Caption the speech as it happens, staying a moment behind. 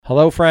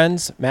Hello,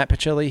 friends. Matt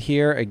Pochily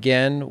here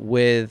again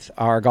with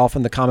our Golf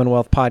in the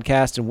Commonwealth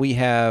podcast, and we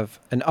have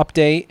an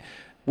update.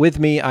 With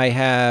me, I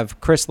have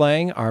Chris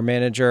Lang, our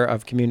manager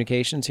of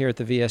communications here at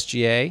the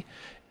VSGA,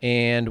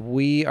 and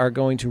we are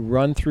going to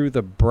run through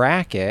the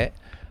bracket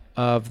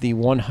of the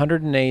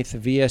 108th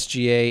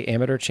VSGA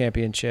Amateur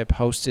Championship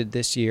hosted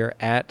this year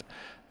at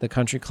the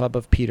Country Club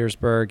of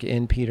Petersburg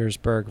in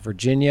Petersburg,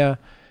 Virginia.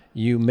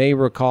 You may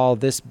recall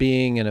this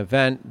being an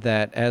event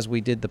that, as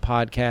we did the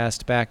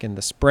podcast back in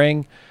the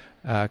spring,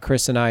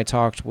 Chris and I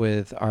talked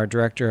with our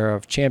director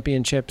of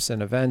championships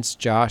and events,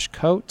 Josh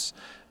Coates.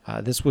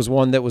 This was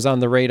one that was on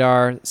the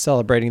radar,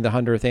 celebrating the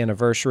 100th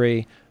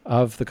anniversary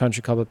of the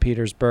Country Club of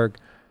Petersburg.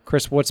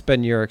 Chris, what's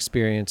been your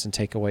experience and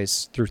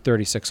takeaways through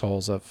 36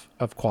 holes of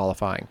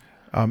qualifying?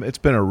 It's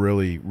been a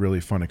really,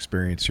 really fun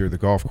experience here. The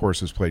golf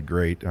course has played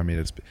great. I mean,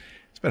 it's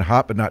been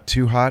hot, but not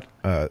too hot.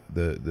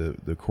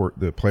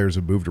 The players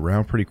have moved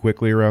around pretty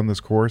quickly around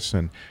this course,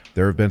 and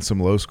there have been some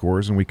low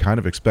scores, and we kind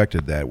of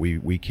expected that.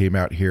 We came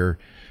out here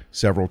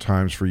several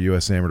times for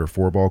U.S. Amateur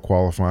 4-ball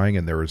qualifying,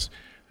 and there was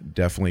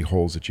definitely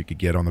holes that you could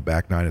get on the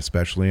back nine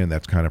especially, and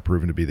that's kind of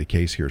proven to be the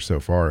case here so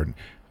far. And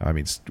I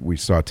mean, we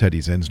saw Teddy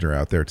Zinsner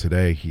out there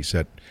today. He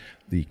set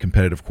the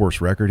competitive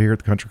course record here at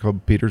the Country Club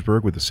of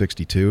Petersburg with a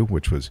 62,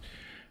 which was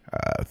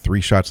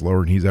 3 shots lower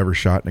than he's ever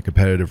shot in a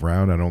competitive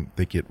round. I don't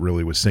think it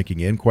really was sinking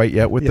in quite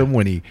yet with him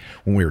when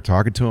we were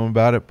talking to him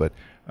about it. But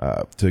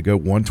to go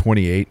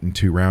 128 in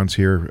 2 rounds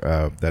here,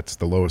 that's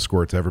the lowest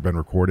score it's ever been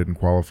recorded in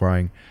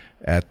qualifying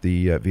at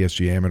the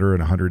VSGA Amateur in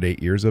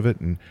 108 years of it.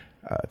 And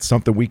it's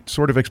something we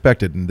sort of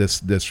expected in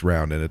this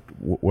round. And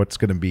what's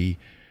going to be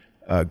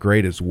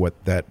great is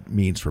what that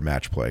means for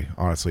match play.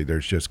 Honestly,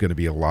 there's just going to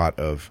be a lot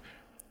of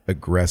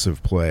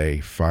aggressive play,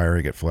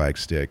 firing at flag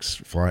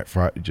sticks,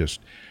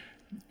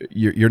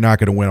 You're not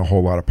going to win a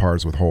whole lot of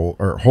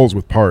holes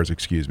with pars,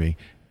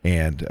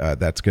 and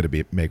that's going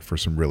to make for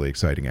some really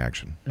exciting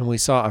action. And we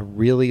saw a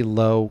really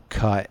low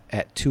cut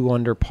at 2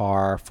 under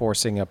par,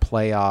 forcing a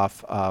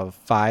playoff of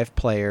 5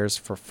 players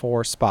for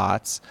 4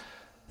 spots.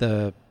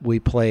 We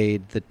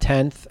played the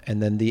 10th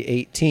and then the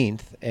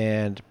 18th,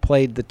 and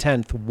played the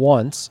 10th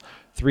once.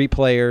 3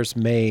 players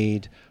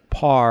made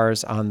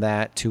pars on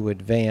that to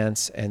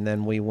advance, and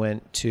then we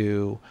went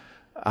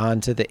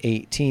on to the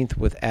 18th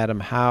with Adam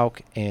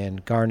Houck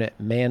and Garnet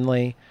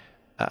Manley.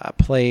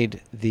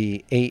 Played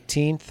the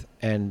 18th,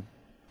 and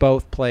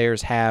both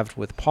players halved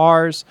with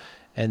pars.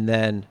 And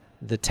then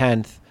the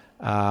 10th,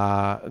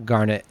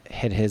 Garnet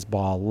hit his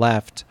ball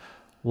left,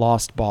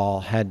 lost ball,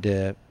 had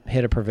to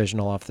hit a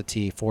provisional off the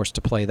tee, forced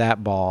to play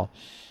that ball,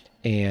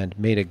 and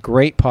made a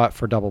great putt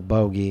for double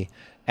bogey.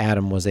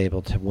 Adam was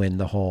able to win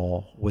the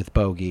hole with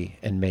bogey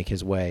and make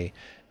his way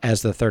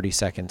as the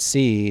 32nd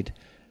seed.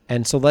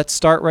 And so let's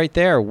start right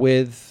there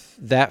with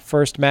that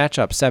first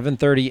matchup,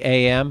 7:30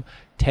 a.m.,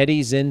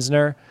 Teddy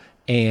Zinsner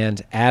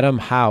and Adam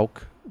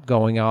Houck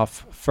going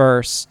off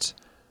first,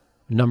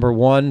 number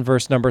 1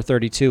 versus number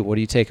 32. What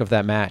do you take of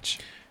that match?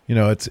 You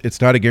know, it's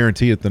not a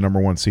guarantee that the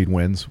number 1 seed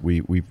wins.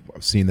 We've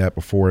seen that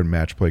before in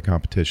match play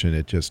competition.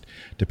 It just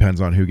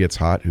depends on who gets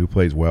hot, who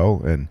plays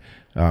well, and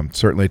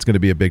certainly it's going to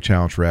be a big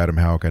challenge for Adam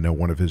Houck. I know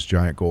one of his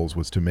giant goals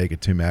was to make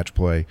it to match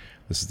play.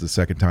 This is the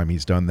second time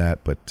he's done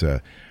that,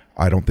 but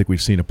I don't think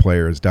we've seen a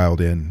player as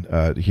dialed in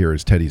here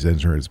as Teddy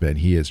Zinsner has been.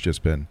 He has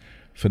just been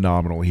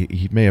phenomenal.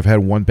 He may have had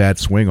one bad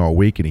swing all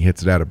week, and he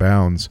hits it out of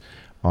bounds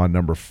on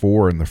number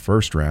 4 in the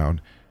first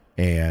round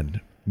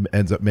and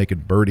ends up making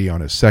birdie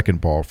on his second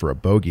ball for a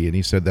bogey. And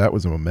he said that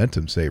was a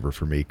momentum saver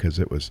for me because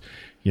it was,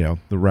 the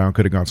round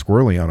could have gone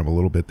squirrely on him a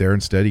little bit there.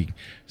 Instead,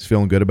 he's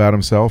feeling good about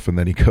himself, and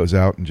then he goes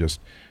out and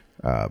just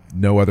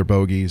no other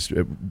bogeys.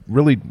 It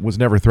really was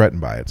never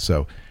threatened by it.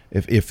 So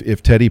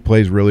If Teddy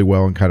plays really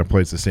well and kind of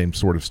plays the same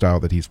sort of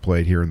style that he's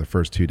played here in the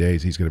first 2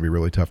 days, he's going to be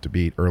really tough to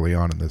beat early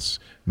on in this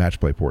match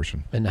play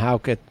portion. And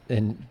Houck,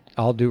 in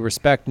all due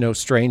respect, no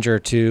stranger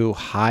to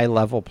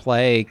high-level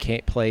play,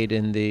 played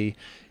in the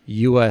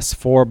U.S.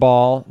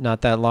 4-ball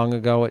not that long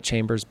ago at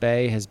Chambers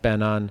Bay, has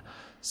been on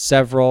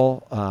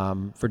several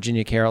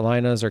Virginia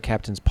Carolinas or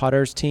Captain's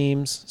Putters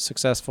teams,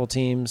 successful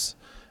teams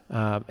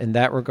in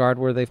that regard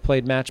where they've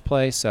played match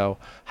play. So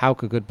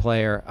Houck, a good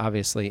player,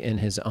 obviously, in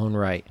his own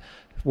right.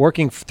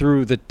 Working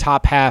through the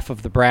top half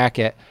of the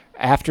bracket,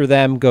 after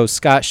them go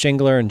Scott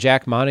Shingler and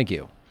Jack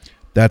Montague.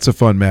 That's a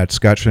fun match.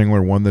 Scott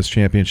Shingler won this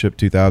championship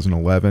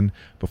 2011.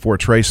 Before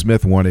Trey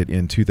Smith won it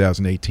in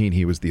 2018,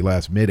 he was the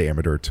last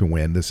mid-amateur to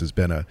win. This has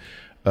been an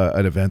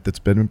event that's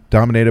been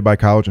dominated by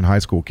college and high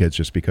school kids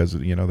just because,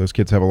 those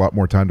kids have a lot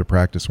more time to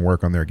practice and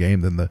work on their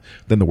game than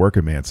the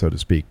working man, so to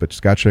speak. But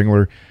Scott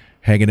Shingler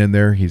hanging in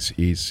there.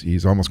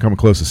 He's almost coming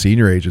close to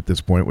senior age at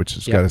this point, which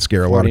has got to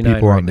scare a lot of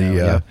people on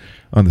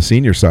the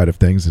senior side of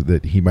things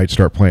that he might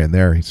start playing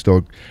there. He's still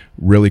a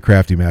really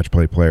crafty match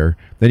play player.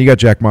 Then you got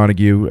Jack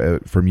Montague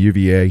from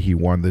UVA. He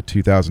won the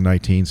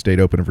 2019 State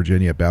Open of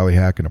Virginia at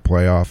Ballyhack in a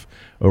playoff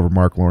over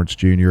Mark Lawrence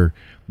Jr.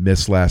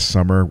 missed last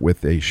summer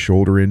with a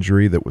shoulder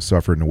injury that was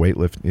suffered in a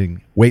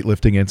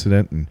weightlifting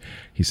incident, and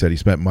he said he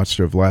spent much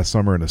of last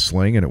summer in a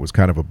sling, and it was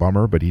kind of a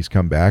bummer, but he's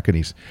come back and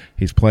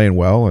he's playing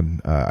well,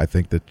 and I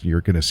think that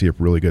you're going to see a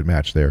really good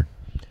match there.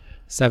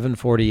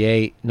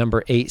 7:48,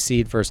 number 8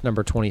 seed versus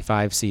number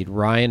 25 seed.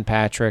 Ryan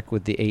Patrick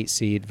with the 8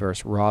 seed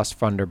versus Ross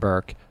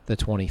Funderburk, the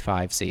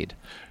 25 seed.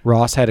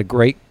 Ross had a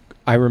great,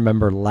 I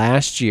remember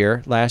last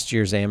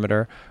year's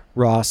amateur,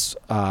 Ross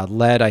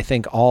led, I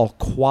think, all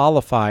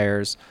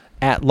qualifiers,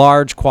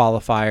 at-large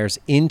qualifiers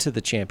into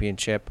the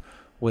championship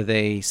with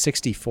a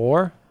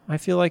 64, I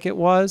feel like it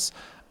was.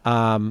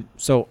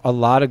 So a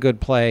lot of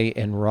good play.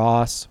 And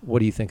Ross, what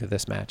do you think of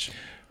this match?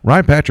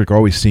 Ryan Patrick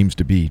always seems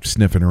to be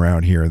sniffing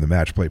around here in the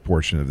match play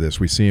portion of this.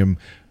 We see him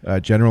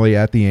generally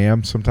at the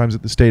AM, sometimes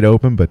at the State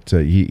Open, but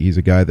he's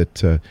a guy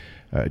that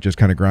just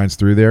kind of grinds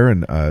through there,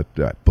 and I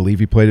believe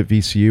he played at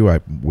VCU.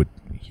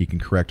 He can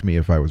correct me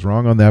if I was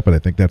wrong on that, but I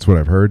think that's what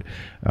I've heard.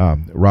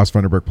 Ross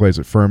Funderburk plays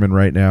at Furman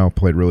right now,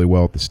 played really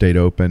well at the State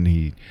Open.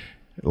 He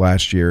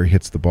last year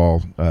hits the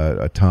ball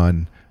a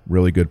ton,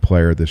 really good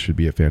player. This should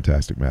be a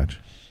fantastic match.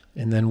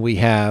 And then we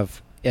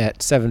have at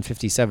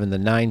 7:57, the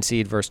 9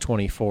 seed versus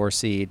 24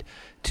 seed.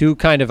 Two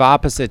kind of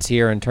opposites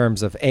here in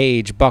terms of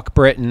age. Buck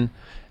Britton,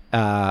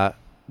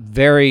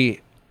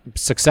 very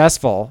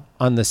successful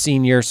on the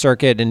senior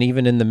circuit and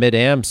even in the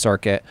mid-am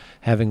circuit,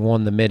 having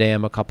won the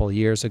mid-am a couple of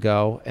years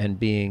ago and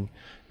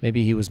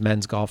maybe he was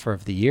men's golfer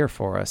of the year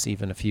for us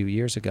even a few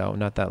years ago,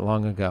 not that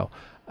long ago.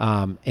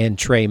 And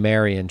Trey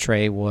Marion.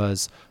 Trey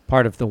was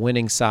part of the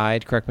winning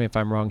side, correct me if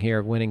I'm wrong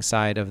here, winning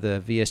side of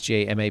the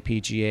VSGA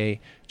MAPGA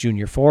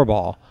Junior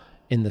 4-ball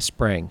in the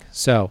spring.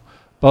 So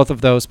both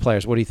of those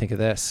players, what do you think of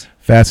this?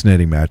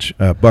 Fascinating match.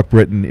 Buck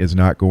Britton is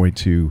not going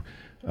to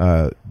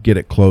get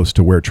it close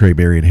to where Trey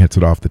Marion hits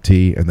it off the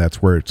tee, and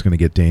that's where it's going to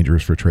get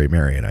dangerous for Trey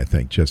Marion, I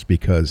think, just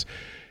because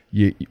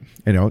you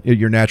know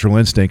your natural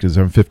instinct is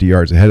I'm 50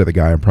 yards ahead of the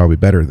guy, I'm probably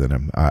better than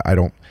him.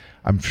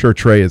 I'm sure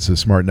Trey is a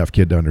smart enough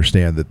kid to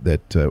understand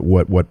that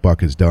what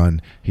Buck has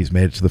done. He's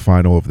made it to the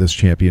final of this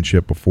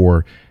championship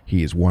before.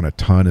 He's won a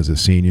ton as a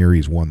senior.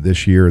 He's won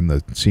this year in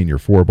the senior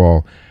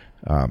 4-ball.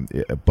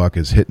 Buck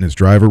is hitting his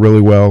driver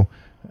really well.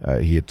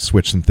 He had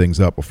switched some things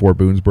up before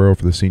Boonesboro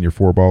for the senior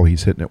 4-ball.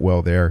 He's hitting it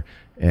well there,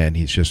 and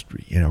he's just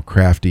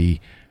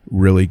crafty,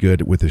 really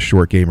good with his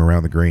short game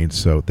around the greens.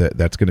 So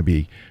that's going to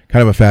be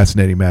kind of a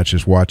fascinating match,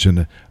 just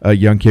watching a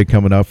young kid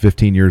coming up,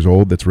 15 years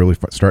old, that's really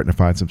starting to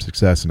find some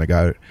success, and a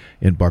guy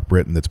in Buck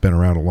Britton that's been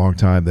around a long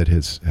time that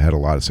has had a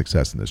lot of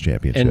success in this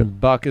championship. And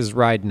Buck is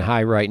riding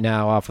high right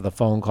now off of the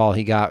phone call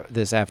he got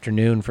this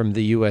afternoon from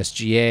the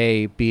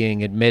USGA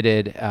being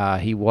admitted.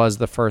 He was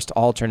the first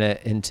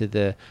alternate into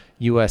the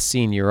U.S.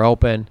 Senior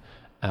Open.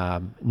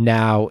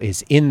 Now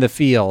is in the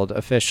field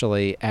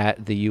officially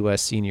at the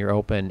U.S. Senior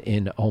Open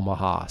in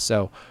Omaha.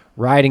 So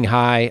riding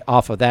high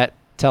off of that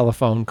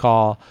telephone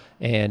call.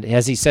 And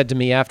as he said to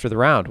me after the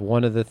round,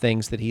 one of the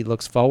things that he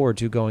looks forward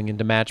to going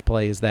into match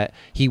play is that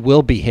he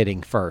will be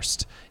hitting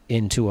first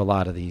into a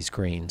lot of these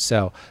greens.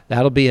 So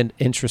that'll be an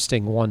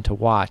interesting one to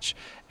watch.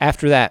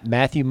 After that,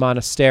 Matthew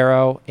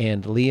Monastero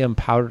and Liam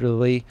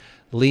Powderly.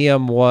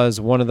 Liam was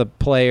one of the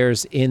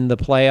players in the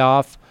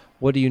playoff.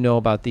 What do you know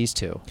about these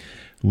two?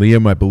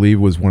 Liam, I believe,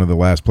 was one of the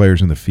last players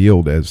in the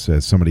field as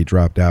somebody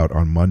dropped out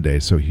on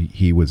Monday, so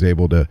he was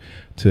able to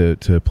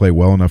play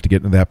well enough to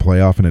get into that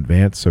playoff in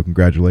advance. So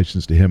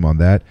congratulations to him on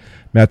that.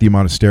 Matthew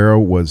Monastero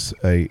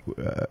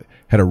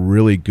had a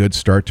really good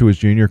start to his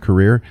junior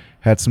career.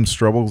 Had some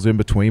struggles in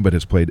between, but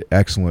has played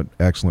excellent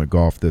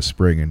golf this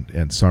spring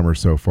and summer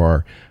so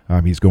far.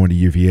 He's going to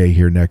UVA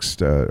here next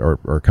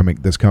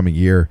this coming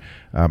year.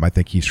 I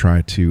think he's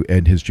trying to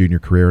end his junior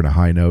career on a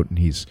high note, and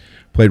he's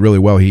played really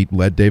well. He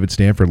led David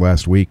Stanford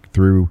last week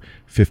through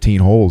 15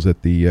 holes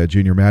at the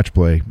junior match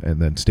play, and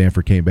then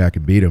Stanford came back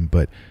and beat him,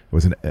 but it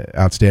was an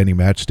outstanding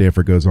match.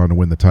 Stanford goes on to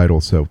win the title,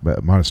 so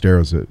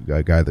Monastero's a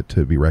guy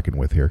to be reckoned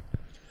with here.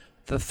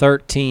 The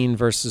 13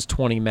 versus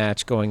 20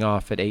 match going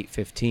off at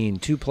 8:15.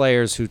 Two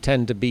players who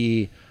tend to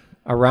be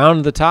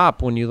around the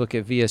top when you look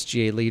at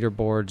VSGA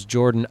leaderboards.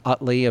 Jordan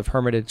Utley of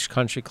Hermitage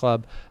Country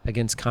Club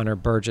against Connor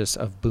Burgess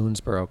of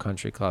Boonesboro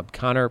Country Club.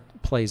 Connor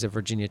plays at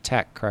Virginia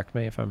Tech, correct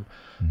me if I'm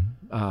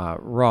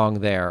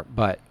wrong there,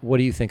 but what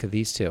do you think of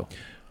these two?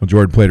 Well,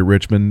 Jordan played at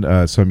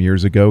Richmond some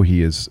years ago.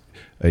 He is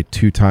a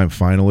two-time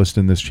finalist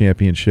in this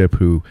championship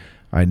who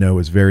I know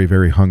is very,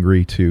 very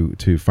hungry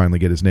to finally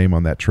get his name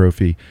on that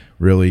trophy.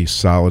 Really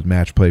solid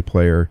match play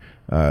player,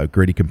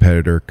 gritty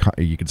competitor.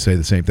 You could say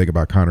the same thing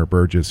about Connor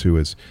Burgess, who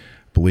I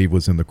believe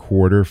was in the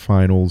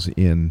quarterfinals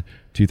in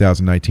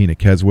 2019 at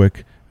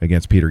Keswick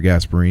against Peter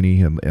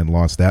Gasparini and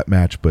lost that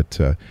match. But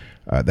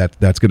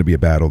that's going to be a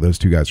battle. Those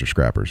two guys are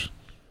scrappers.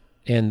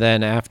 And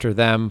then after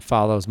them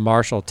follows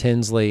Marshall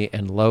Tinsley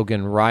and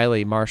Logan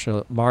Riley.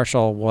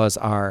 Marshall was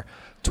our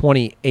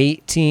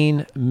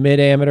 2018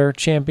 mid-amateur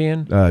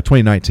champion.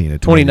 2019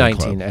 at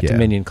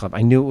Dominion Club.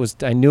 I knew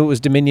it was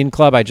Dominion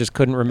Club. I just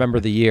couldn't remember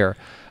the year.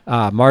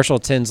 Marshall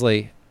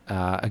Tinsley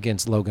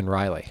against Logan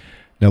Riley.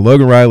 Now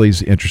Logan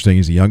Riley's interesting.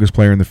 He's the youngest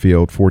player in the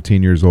field,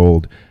 14 years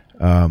old.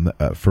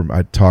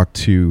 I talked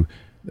to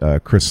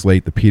Chris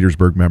Slate, the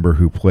Petersburg member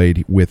who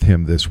played with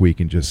him this week,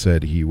 and just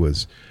said he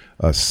was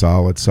a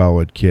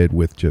solid kid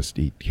with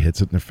he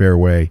hits it in the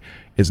fairway,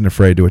 isn't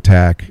afraid to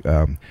attack,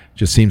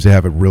 just seems to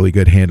have a really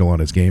good handle on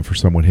his game for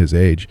someone his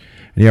age.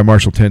 And yeah,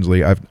 Marshall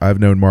Tinsley, I've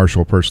known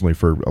Marshall personally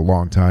for a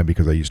long time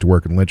because I used to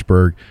work in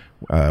Lynchburg,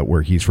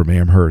 where he's from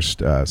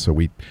Amherst. So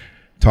we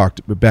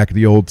talked back at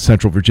the old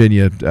Central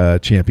Virginia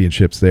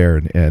championships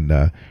there,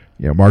 and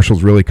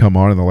Marshall's really come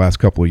on in the last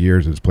couple of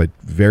years and has played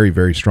very,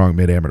 very strong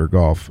mid-amateur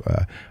golf.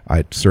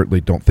 I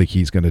certainly don't think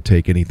he's going to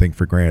take anything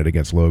for granted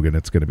against Logan.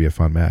 It's going to be a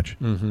fun match.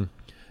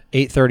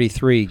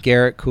 8:33,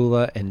 Garrett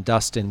Kula and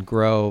Dustin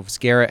Groves.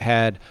 Garrett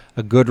had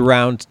a good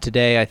round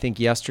today. I think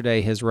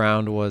yesterday his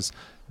round was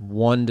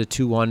 1 to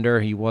 2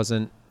 under. He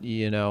wasn't,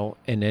 in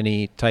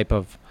any type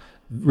of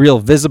real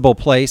visible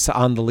place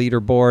on the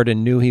leaderboard,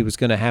 and knew he was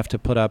going to have to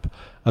put up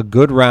a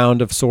good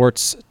round of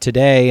sorts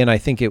today. And I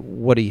think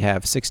what did he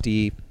have,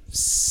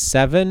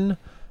 67,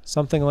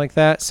 something like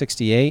that,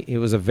 68? It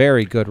was a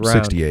very good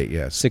round. 68,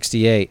 yes.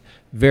 68.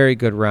 Very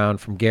good round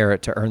from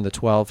Garrett to earn the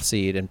 12th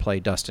seed and play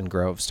Dustin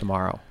Groves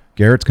tomorrow.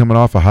 Garrett's coming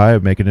off a high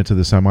of making it to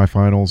the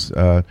semifinals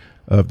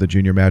of the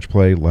junior match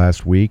play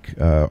last week.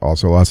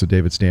 Also lost to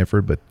David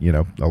Stanford, but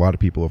a lot of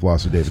people have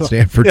lost to David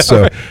Stanford, Yeah,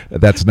 so right.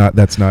 that's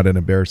not an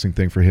embarrassing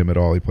thing for him at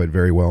all. He played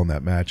very well in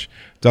that match.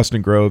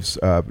 Dustin Groves,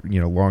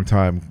 long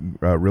time,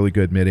 really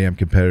good mid-am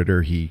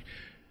competitor. He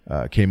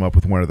came up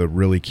with one of the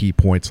really key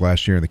points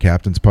last year in the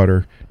captain's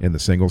putter in the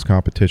singles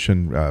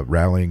competition,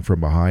 rallying from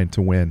behind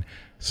to win.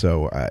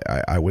 So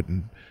I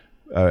wouldn't.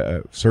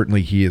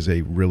 Certainly, he is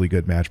a really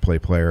good match play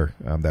player.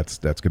 That's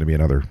going to be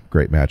another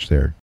great match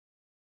there.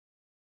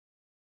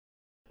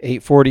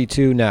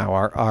 8:42 now.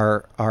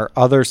 Our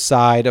other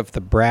side of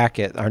the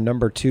bracket, our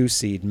number 2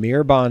 seed,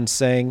 Mirbon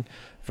Singh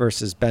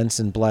versus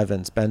Benson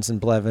Blevins. Benson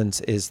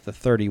Blevins is the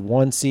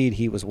 31 seed.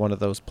 He was one of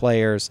those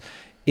players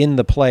in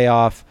the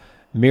playoff.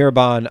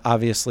 Mirbon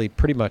obviously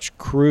pretty much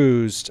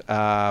cruised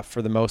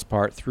for the most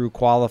part through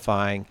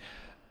qualifying.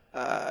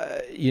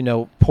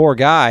 Poor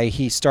guy,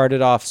 he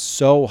started off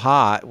so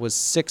hot, was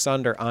 6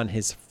 under on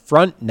his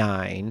front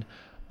 9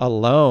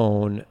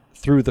 alone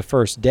through the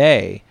first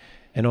day,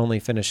 and only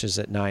finishes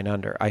at 9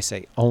 under. I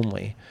say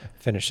only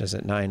finishes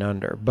at 9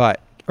 under,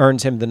 but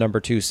earns him the number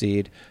 2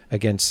 seed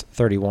against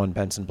 31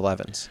 Benson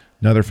Blevins.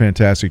 Another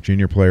fantastic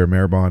junior player,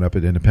 Maribon, up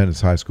at Independence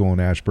High School in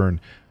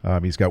Ashburn.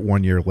 He's got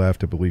 1 year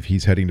left. I believe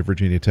he's heading to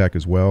Virginia Tech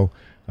as well.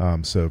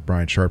 So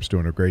Brian Sharp's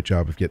doing a great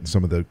job of getting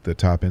some of the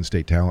top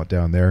in-state talent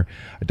down there.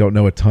 I don't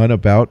know a ton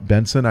about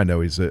Benson. I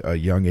know he's a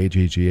young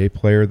AJGA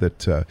player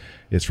that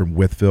is from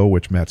Wytheville,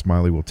 which Matt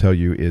Smiley will tell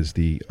you is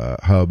the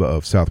hub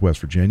of Southwest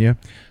Virginia.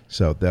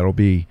 So that's going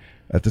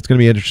to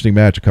be an interesting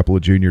match. A couple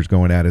of juniors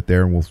going at it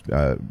there, and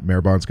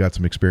Maribon's got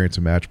some experience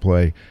in match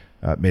play.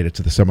 Made it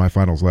to the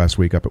semifinals last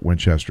week up at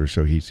Winchester,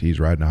 so he's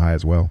riding a high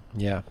as well.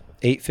 Yeah.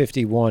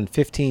 8:51,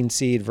 15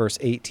 seed versus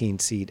 18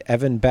 seed,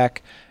 Evan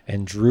Beck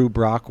and Drew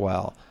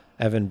Brockwell.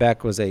 Evan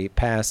Beck was a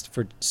past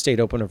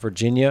State Open of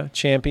Virginia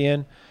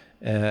champion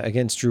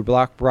against Drew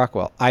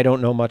Brockwell. I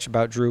don't know much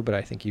about Drew, but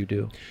I think you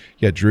do.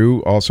 Yeah,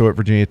 Drew, also at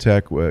Virginia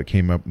Tech,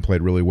 came up and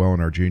played really well in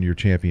our junior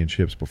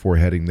championships before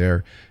heading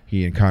there.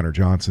 He and Connor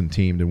Johnson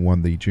teamed and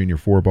won the junior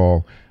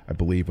 4-ball, I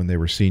believe, when they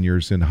were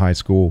seniors in high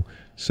school.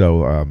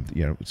 So,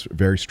 it's a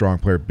very strong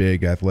player,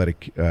 big,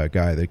 athletic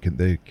guy that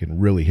can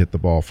really hit the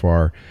ball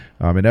far.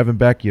 And Evan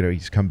Beck,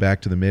 he's come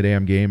back to the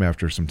mid-am game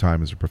after some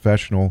time as a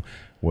professional,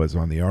 was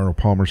on the Arnold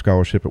Palmer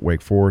Scholarship at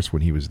Wake Forest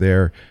when he was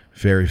there.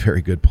 Very,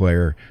 very good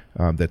player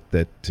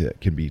that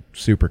can be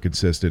super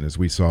consistent, as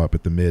we saw up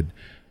at the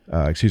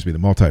the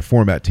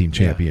multi-format team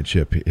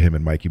championship. Yeah. Him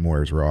and Mikey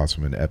Moyers were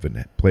awesome, and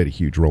Evan played a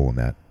huge role in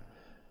that.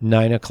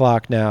 9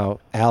 o'clock now.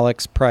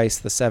 Alex Price,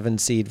 the 7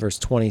 seed versus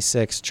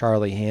 26,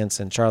 Charlie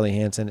Hansen. Charlie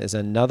Hansen is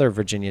another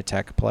Virginia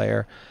Tech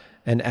player.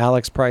 And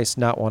Alex Price,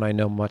 not one I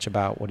know much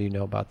about. What do you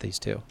know about these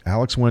two?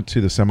 Alex went to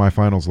the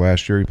semifinals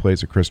last year. He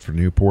plays at Christopher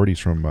Newport. He's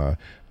from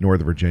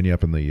Northern Virginia,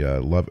 up in the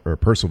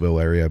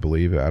Purcellville area, I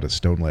believe, out of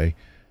Stoneleigh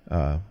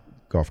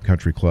Golf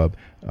Country Club.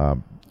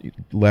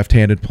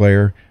 Left-handed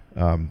player,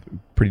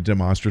 pretty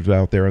demonstrative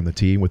out there on the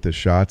tee with his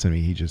shots. I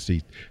mean,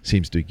 he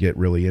seems to get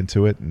really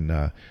into it,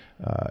 and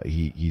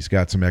he's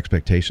got some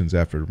expectations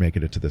after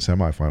making it to the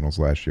semifinals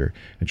last year.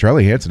 And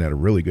Charlie Hansen had a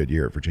really good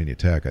year at Virginia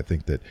Tech. I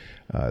think that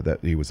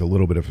he was a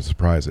little bit of a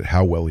surprise at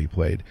how well he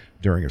played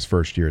during his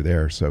first year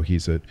there. So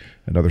he's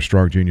another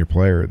strong junior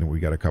player, and then we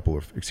got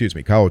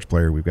college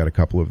player. We've got a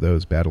couple of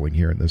those battling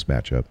here in this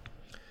matchup.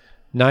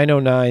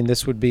 9:09.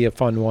 This would be a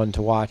fun one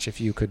to watch if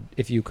you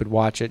could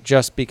watch it,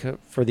 just because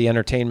for the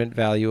entertainment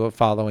value of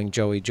following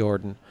Joey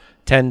Jordan.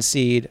 10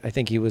 seed, I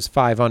think he was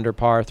 5 under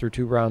par through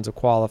 2 rounds of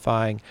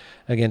qualifying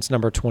against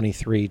number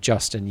 23,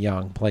 Justin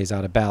Young, plays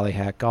out of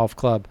Ballyhack Golf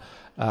Club.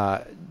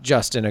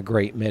 Justin, a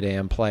great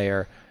mid-am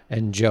player,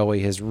 and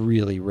Joey has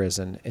really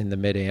risen in the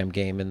mid-am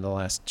game in the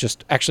last,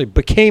 just actually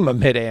became a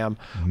mid-am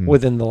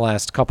within the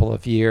last couple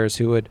of years,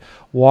 who had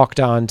walked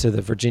on to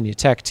the Virginia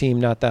Tech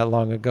team not that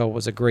long ago,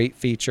 was a great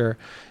feature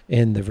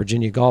in the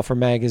Virginia Golfer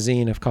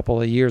magazine a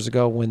couple of years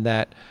ago when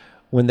that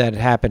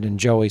happened, and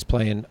Joey's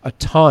playing a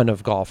ton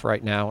of golf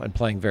right now and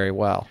playing very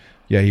well.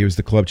 Yeah, he was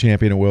the club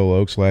champion at Willow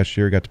Oaks last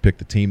year. Got to pick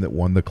the team that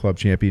won the club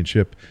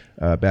championship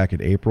back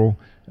in April.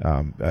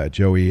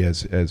 Joey,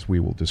 as we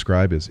will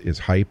describe, is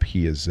hype.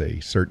 He is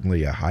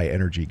certainly a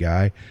high-energy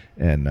guy,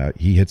 and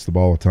he hits the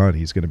ball a ton.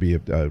 He's going to be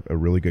a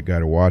really good guy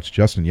to watch.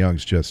 Justin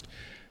Young's just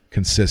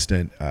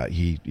consistent.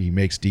 He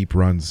makes deep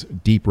runs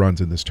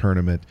in this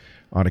tournament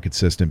on a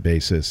consistent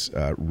basis.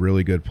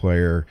 Really good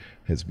player.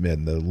 Has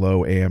been the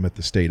low am at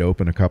the State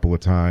Open a couple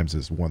of times.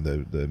 Has won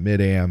the mid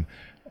am.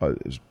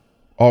 Is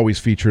always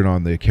featured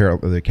on the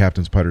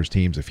captain's putters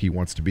teams if he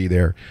wants to be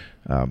there.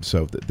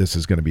 So this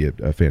is going to be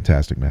a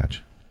fantastic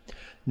match.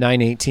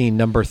 918,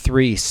 number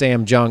 3,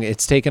 Sam Jung.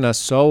 It's taken us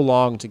so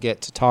long to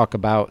get to talk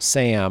about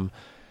Sam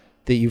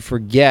that you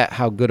forget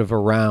how good of a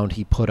round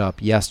he put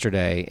up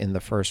yesterday in the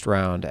first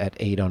round at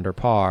 8 under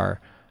par.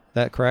 Is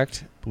that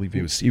correct? I believe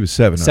he was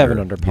 7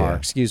 under par. Yeah.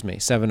 Excuse me,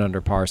 7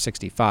 under par,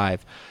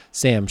 65.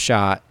 Sam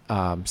shot.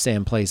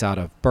 Sam plays out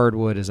of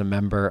Birdwood, as a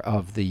member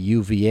of the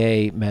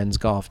UVA men's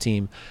golf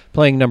team,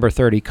 playing number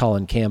 30,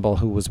 Cullen Campbell,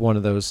 who was one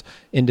of those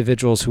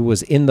individuals who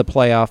was in the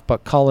playoff,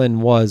 but Cullen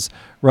was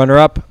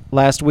runner-up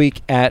last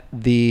week at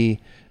the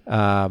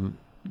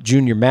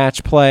junior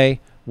match play.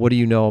 What do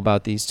you know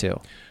about these two?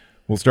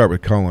 We'll start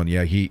with Cullen.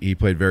 Yeah, he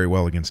played very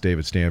well against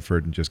David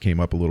Stanford and just came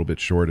up a little bit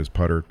short. His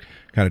putter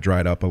kind of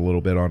dried up a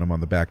little bit on him on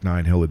the back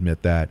nine. He'll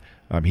admit that.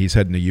 He's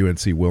heading to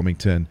UNC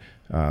Wilmington.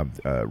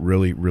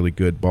 Really, really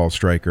good ball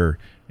striker,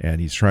 and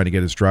he's trying to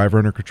get his driver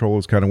under control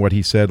is kind of what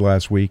he said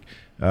last week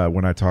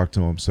when I talked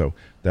to him. So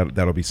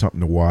that'll be something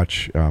to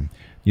watch.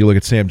 You look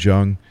at Sam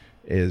Jung,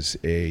 is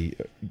a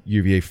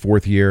UVA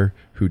fourth year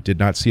who did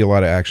not see a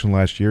lot of action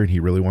last year, and he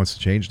really wants to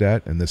change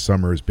that, and this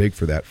summer is big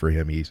for that for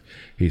him.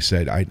 He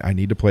said, I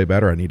need to play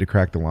better. I need to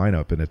crack the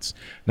lineup, and it's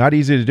not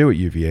easy to do at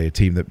UVA, a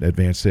team that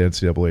advanced to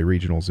NCAA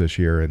regionals this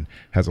year and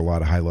has a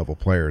lot of high-level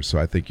players. So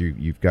I think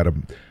you've got a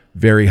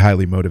very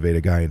highly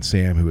motivated guy in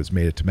Sam who has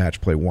made it to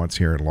match play once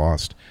here and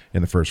lost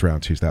in the first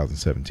round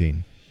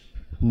 2017.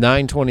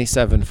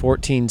 927,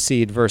 14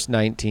 seed versus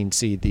 19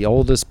 seed, the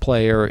oldest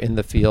player in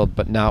the field,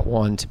 but not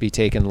one to be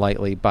taken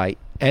lightly by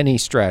any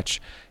stretch.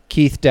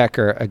 Keith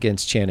Decker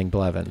against Channing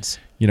Blevins.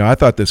 You know, I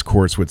thought this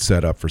course would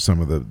set up for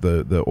some of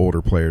the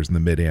older players in the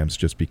mid-ams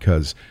just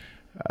because,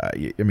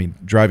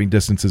 driving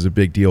distance is a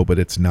big deal, but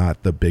it's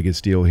not the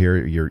biggest deal here.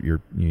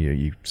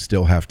 You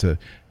still have to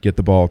get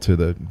the ball to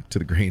the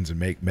greens and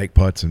make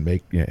putts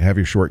and have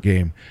your short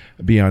game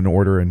be on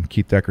order, and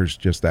Keith Decker's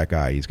just that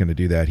guy. He's going to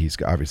do that. He's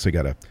obviously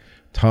got a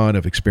ton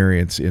of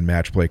experience in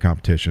match play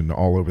competition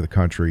all over the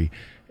country,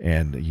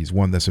 and he's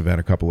won this event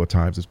a couple of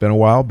times. It's been a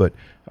while, but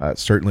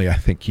certainly I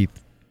think Keith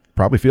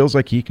probably feels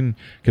like he can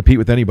compete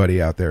with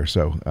anybody out there.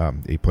 So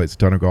he plays a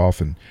ton of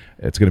golf, and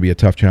it's going to be a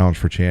tough challenge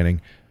for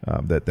Channing.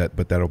 But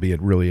that'll be a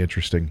really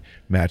interesting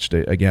match.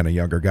 Again, a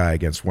younger guy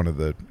against one of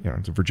the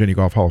it's a Virginia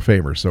Golf Hall of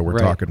Famer. So we're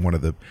talking one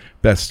of the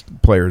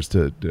best players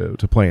to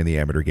play in the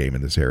amateur game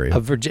in this area.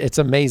 It's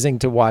amazing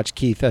to watch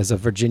Keith as a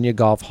Virginia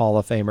Golf Hall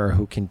of Famer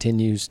who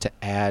continues to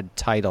add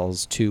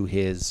titles to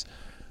his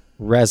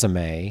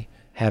resume,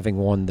 having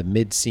won the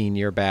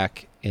mid-senior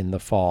back in the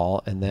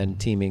fall and then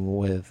teaming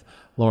with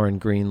Lauren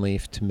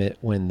Greenleaf to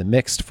win the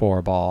mixed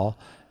four-ball,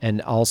 and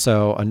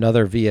also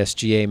another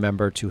VSGA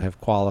member to have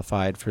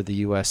qualified for the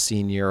U.S.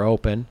 Senior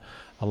Open,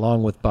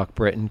 along with Buck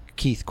Britton.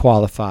 Keith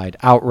qualified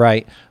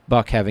outright,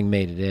 Buck having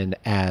made it in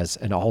as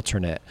an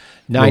alternate.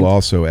 We'll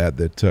also add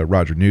that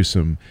Roger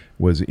Newsom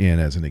was in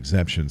as an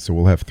exemption, so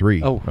we'll have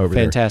 3 over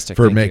fantastic.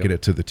 there for making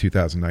it to the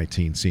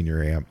 2019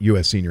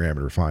 U.S. Senior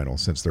Amateur Final,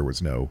 since there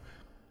was no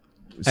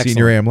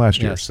Senior Am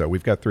last year. So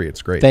we've got 3.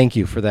 It's great. Thank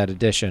you for that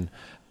addition.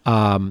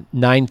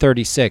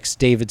 936,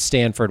 David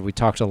Stanford. We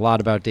talked a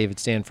lot about David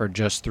Stanford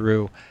just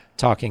through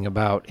talking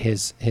about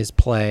his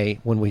play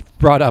when we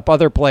brought up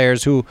other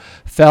players who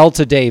fell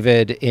to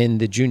David in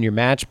the junior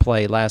match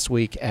play last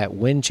week at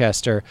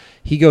Winchester.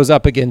 He goes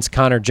up against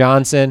Connor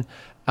Johnson.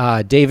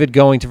 David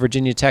going to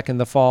Virginia Tech in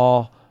the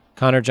fall.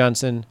 Connor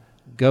Johnson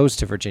goes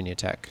to Virginia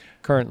Tech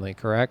currently,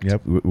 correct?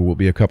 Yep, will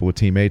be a couple of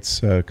teammates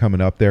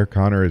coming up there.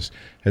 Connor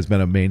has been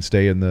a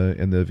mainstay in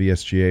the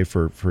VSGA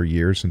for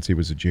years since he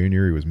was a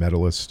junior. He was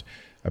medalist,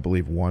 I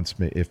believe, once,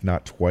 if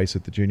not twice,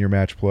 at the junior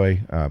match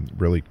play.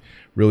 Really,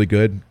 really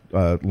good,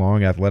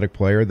 long, athletic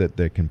player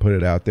that can put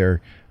it out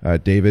there.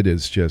 David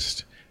is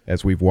just,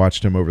 as we've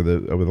watched him over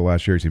the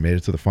last years, he made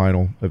it to the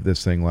final of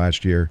this thing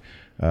last year.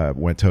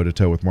 Went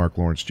toe-to-toe with Mark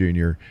Lawrence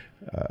Jr.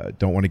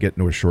 Don't want to get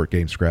into a short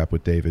game scrap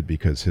with David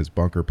because his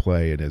bunker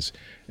play and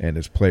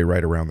his play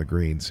right around the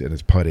greens and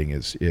his putting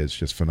is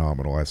just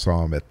phenomenal. I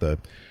saw him at the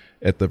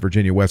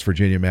West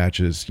Virginia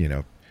matches,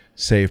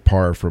 save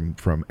par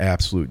from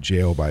absolute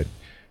jail by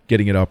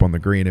getting it up on the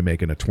green and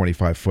making a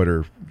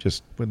 25-footer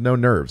just with no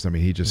nerves. I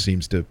mean, he just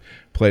seems to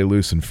play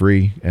loose and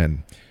free,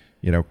 and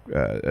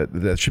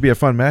that should be a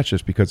fun match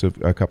just because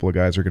of a couple of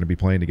guys are going to be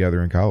playing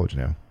together in college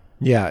now.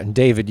 Yeah, and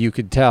David, you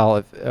could tell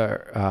if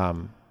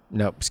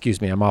no,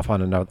 excuse me, I'm off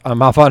on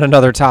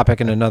another topic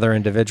and another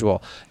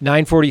individual.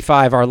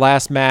 9:45, our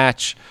last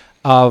match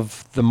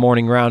of the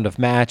morning round of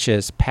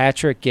matches,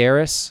 Patrick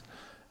Garris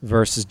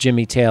versus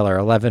Jimmy Taylor,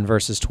 11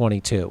 versus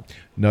 22.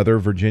 Another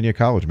Virginia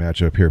college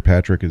matchup here.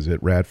 Patrick is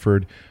at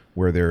Radford,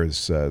 where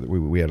there's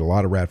we had a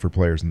lot of Radford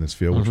players in this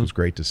field, which was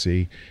great to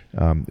see.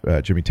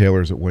 Jimmy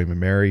Taylor's at William &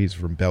 Mary. He's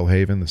from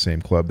Bellhaven, the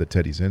same club that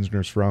Teddy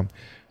Zinsner's from.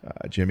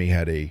 Jimmy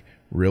had a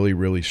really,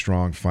 really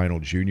strong final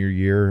junior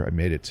year. I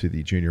made it to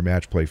the junior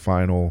match play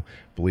final,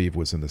 I believe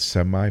was in the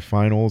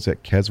semifinals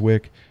at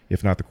Keswick,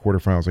 if not the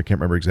quarterfinals. I can't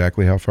remember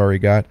exactly how far he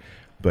got,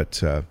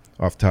 but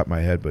off the top of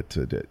my head, but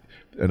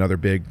another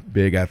big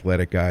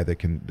athletic guy that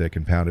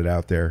can pound it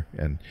out there,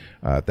 and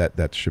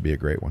that should be a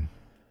great one.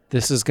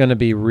 This is going to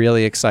be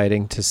really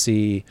exciting to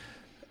see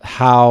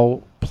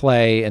how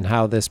play and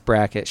how this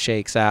bracket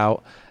shakes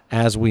out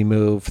as we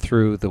move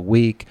through the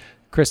week.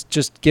 Chris,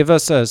 just give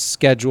us a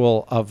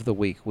schedule of the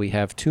week. We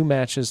have 2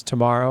 matches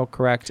tomorrow,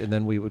 correct? And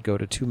then we would go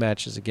to 2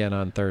 matches again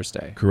on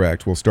Thursday.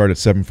 Correct. We'll start at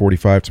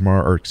 7:45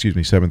 tomorrow, or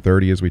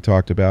 7:30 as we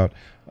talked about.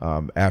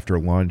 After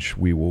lunch,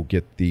 we will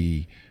get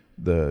the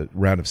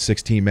round of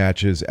 16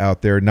 matches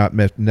out there, not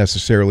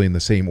necessarily in the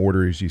same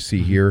order as you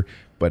see here,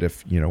 but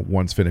if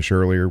one's finished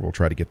earlier, we'll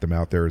try to get them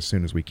out there as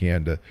soon as we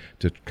can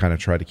to kind of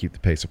try to keep the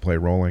pace of play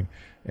rolling.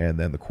 And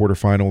then the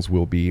quarterfinals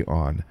will be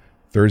on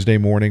Thursday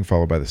morning,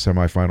 followed by the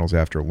semifinals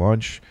after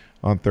lunch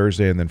on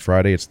Thursday, and then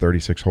Friday it's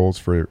 36 holes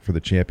for the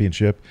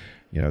championship.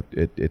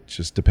 It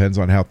just depends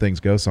on how things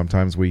go.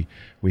 Sometimes we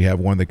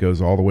have one that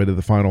goes all the way to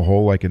the final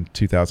hole, like in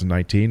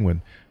 2019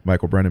 when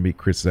Michael Brennan beat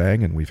Chris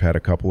Zhang, and we've had a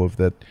couple of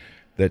that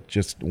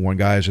just one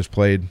guy has just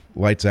played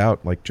lights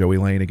out, like Joey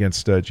Lane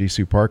against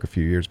Jisoo Park a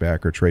few years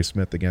back, or Trey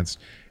Smith against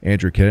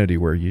Andrew Kennedy,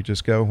 where you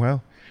just go,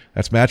 well,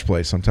 that's match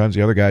play. Sometimes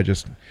the other guy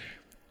just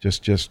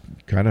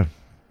kind of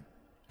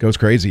goes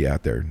crazy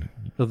out there.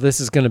 So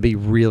this is going to be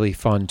really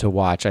fun to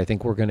watch. I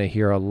think we're going to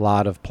hear a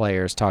lot of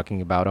players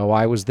talking about,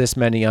 I was this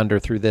many under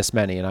through this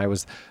many,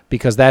 and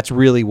because that's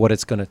really what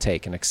it's going to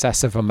take, an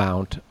excessive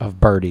amount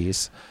of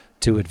birdies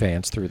to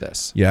advance through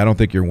this. Yeah, I don't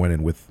think you're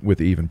winning with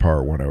even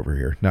par 1 over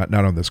here. Not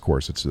on this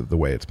course. It's the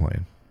way it's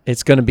playing.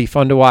 It's going to be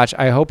fun to watch.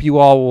 I hope you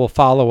all will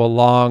follow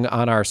along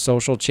on our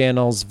social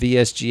channels,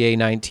 VSGA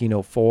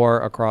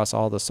 1904 across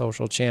all the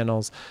social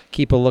channels.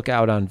 Keep a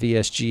lookout on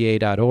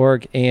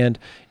vsga.org, and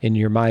in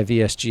your My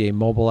VSGA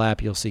mobile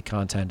app, you'll see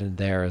content in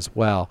there as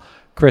well.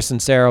 Chris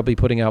and Sarah will be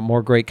putting out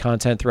more great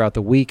content throughout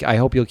the week. I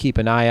hope you'll keep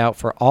an eye out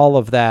for all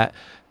of that.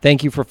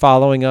 Thank you for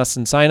following us,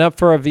 and sign up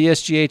for a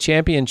VSGA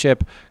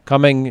championship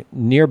coming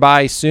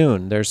nearby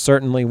soon. There's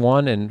certainly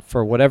one, and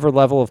for whatever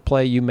level of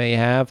play you may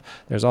have,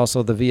 there's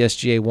also the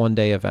VSGA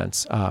one-day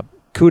events.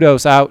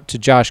 Kudos out to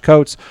Josh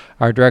Coates,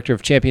 our director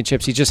of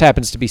championships. He just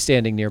happens to be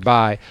standing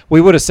nearby. We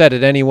would have said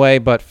it anyway,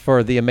 but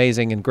for the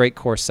amazing and great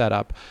course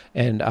setup,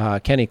 and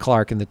Kenny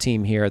Clark and the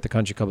team here at the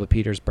Country Club of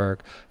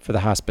Petersburg for the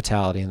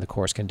hospitality and the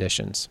course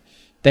conditions.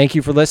 Thank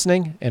you for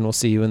listening, and we'll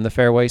see you in the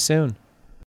fairway soon.